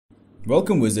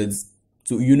Welcome, wizards,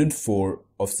 to Unit 4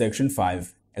 of Section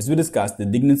 5 as we discuss the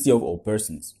dignity of all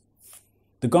persons.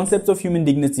 The concept of human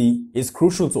dignity is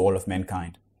crucial to all of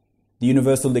mankind. The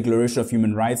Universal Declaration of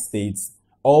Human Rights states,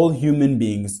 all human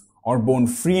beings are born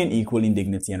free and equal in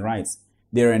dignity and rights.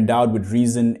 They are endowed with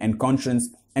reason and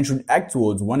conscience and should act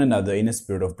towards one another in a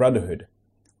spirit of brotherhood.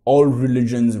 All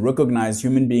religions recognize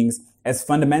human beings as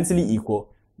fundamentally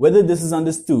equal, whether this is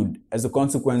understood as a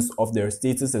consequence of their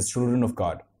status as children of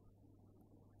God.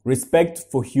 Respect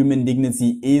for human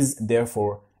dignity is,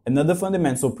 therefore, another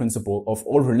fundamental principle of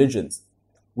all religions.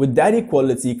 With that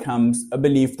equality comes a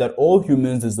belief that all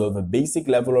humans deserve a basic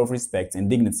level of respect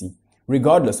and dignity,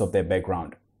 regardless of their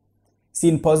background.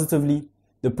 Seen positively,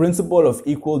 the principle of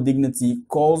equal dignity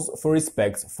calls for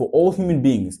respect for all human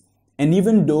beings, and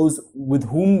even those with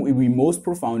whom we most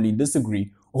profoundly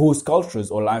disagree or whose cultures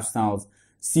or lifestyles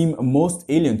seem most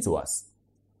alien to us.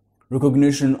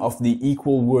 Recognition of the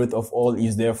equal worth of all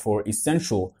is therefore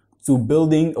essential to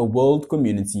building a world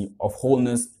community of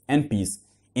wholeness and peace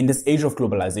in this age of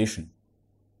globalization.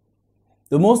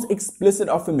 The most explicit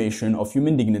affirmation of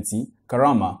human dignity,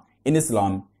 karama, in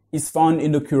Islam is found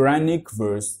in the Quranic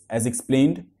verse as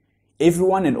explained,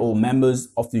 everyone and all members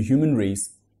of the human race,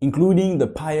 including the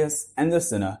pious and the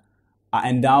sinner, are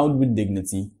endowed with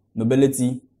dignity,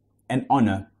 nobility, and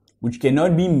honor, which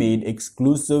cannot be made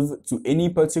exclusive to any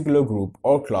particular group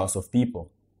or class of people.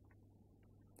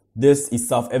 This is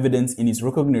self-evident in its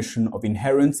recognition of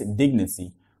inherent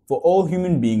dignity for all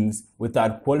human beings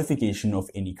without qualification of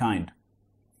any kind.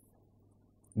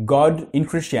 God, in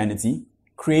Christianity,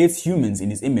 creates humans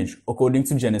in His image according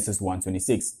to Genesis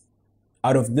 1:26.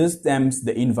 Out of this stems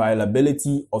the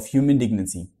inviolability of human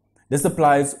dignity. This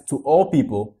applies to all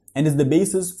people and is the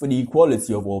basis for the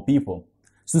equality of all people.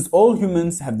 Since all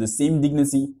humans have the same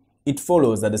dignity, it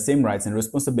follows that the same rights and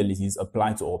responsibilities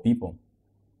apply to all people.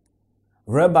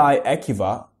 Rabbi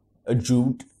Akiva, a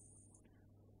Jew,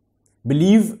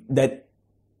 believed that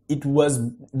it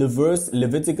was the verse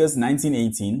Leviticus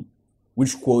 19:18,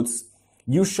 which quotes,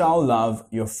 "You shall love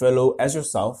your fellow as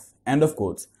yourself," end of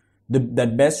quote,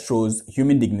 that best shows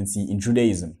human dignity in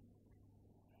Judaism.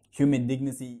 Human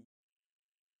dignity